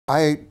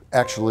I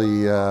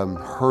actually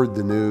heard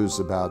the news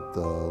about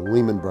the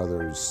Lehman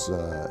Brothers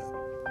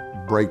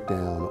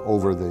breakdown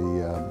over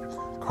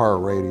the car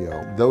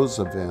radio. Those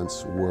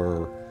events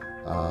were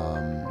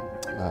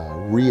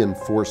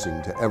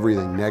reinforcing to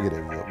everything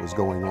negative that was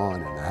going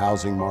on in the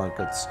housing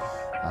markets,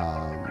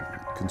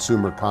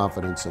 consumer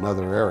confidence, and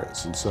other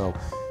areas. And so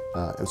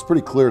it was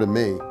pretty clear to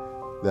me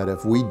that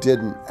if we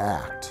didn't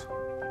act,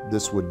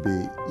 this would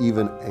be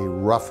even a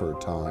rougher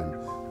time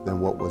than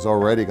what was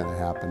already going to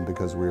happen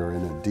because we were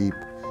in a deep,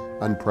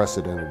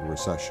 unprecedented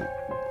recession.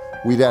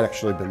 We'd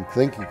actually been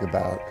thinking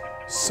about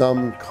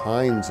some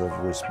kinds of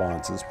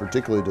responses,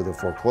 particularly to the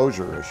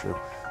foreclosure issue,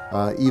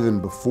 even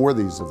before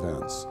these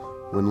events.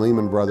 When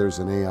Lehman Brothers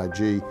and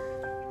AIG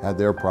had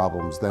their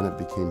problems, then it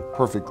became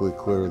perfectly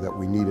clear that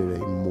we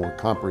needed a more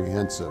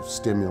comprehensive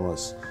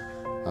stimulus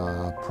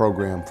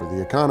program for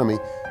the economy,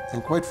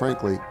 and quite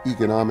frankly,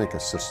 economic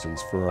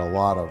assistance for a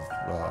lot of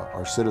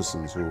our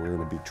citizens who were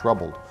going to be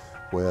troubled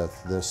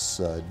with this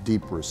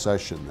deep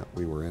recession that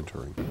we were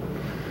entering.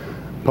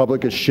 The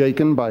public is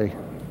shaken by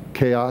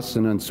chaos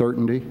and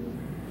uncertainty,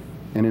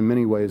 and in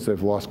many ways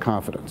they've lost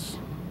confidence.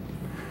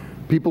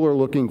 People are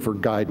looking for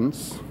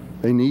guidance,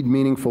 they need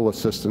meaningful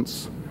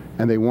assistance,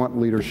 and they want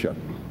leadership.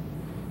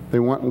 They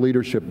want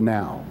leadership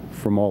now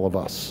from all of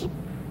us.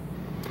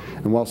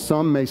 And while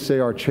some may say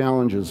our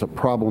challenge is a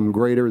problem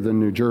greater than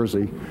New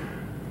Jersey,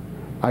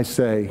 I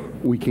say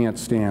we can't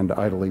stand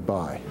idly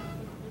by.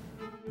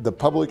 The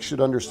public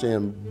should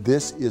understand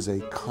this is a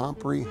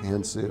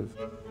comprehensive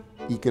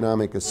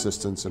economic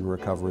assistance and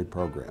recovery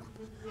program.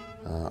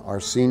 Our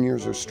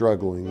seniors are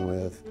struggling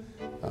with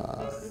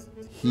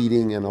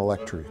heating and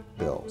electric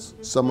bills.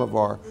 Some of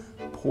our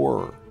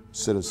poorer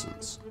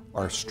citizens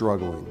are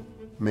struggling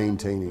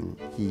maintaining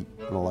heat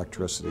and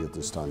electricity at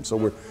this time.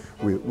 So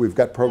we've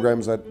got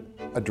programs that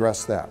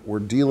address that. We're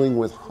dealing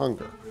with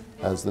hunger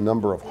as the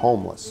number of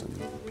homeless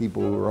and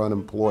people who are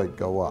unemployed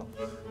go up.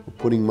 We're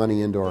putting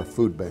money into our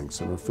food banks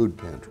and our food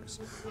pantries.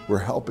 We're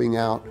helping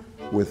out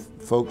with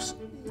folks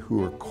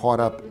who are caught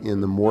up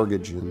in the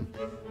mortgage and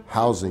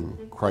housing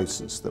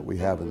crisis that we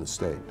have in the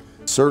state.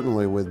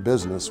 Certainly with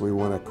business, we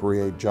want to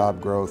create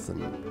job growth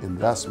and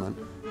investment,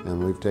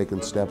 and we've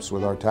taken steps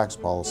with our tax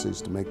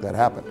policies to make that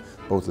happen,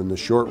 both in the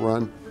short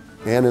run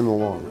and in the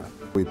long run.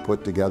 We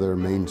put together a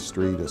Main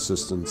Street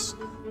Assistance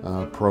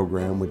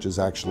program, which is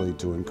actually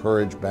to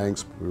encourage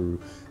banks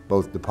through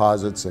both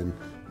deposits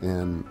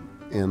and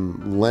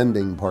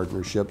lending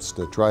partnerships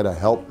to try to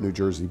help New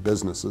Jersey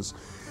businesses.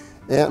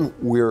 And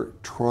we're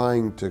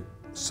trying to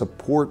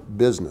support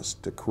business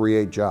to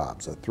create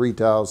jobs, a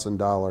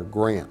 $3,000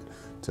 grant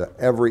to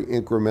every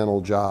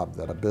incremental job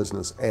that a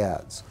business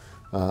adds.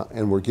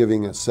 And we're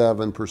giving a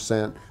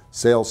 7%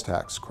 sales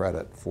tax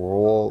credit for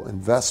all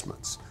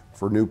investments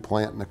for new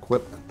plant and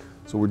equipment.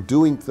 So we're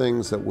doing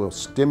things that will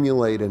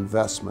stimulate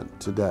investment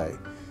today.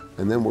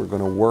 And then we're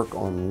going to work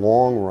on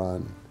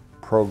long-run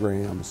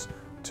programs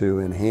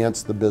to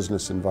enhance the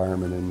business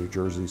environment in New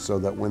Jersey so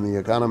that when the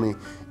economy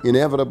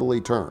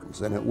inevitably turns,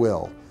 and it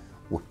will,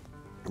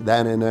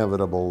 that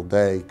inevitable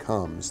day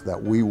comes,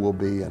 that we will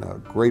be in a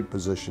great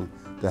position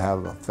to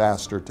have a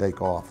faster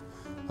takeoff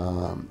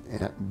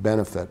and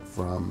benefit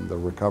from the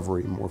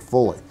recovery more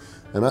fully.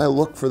 And I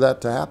look for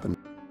that to happen.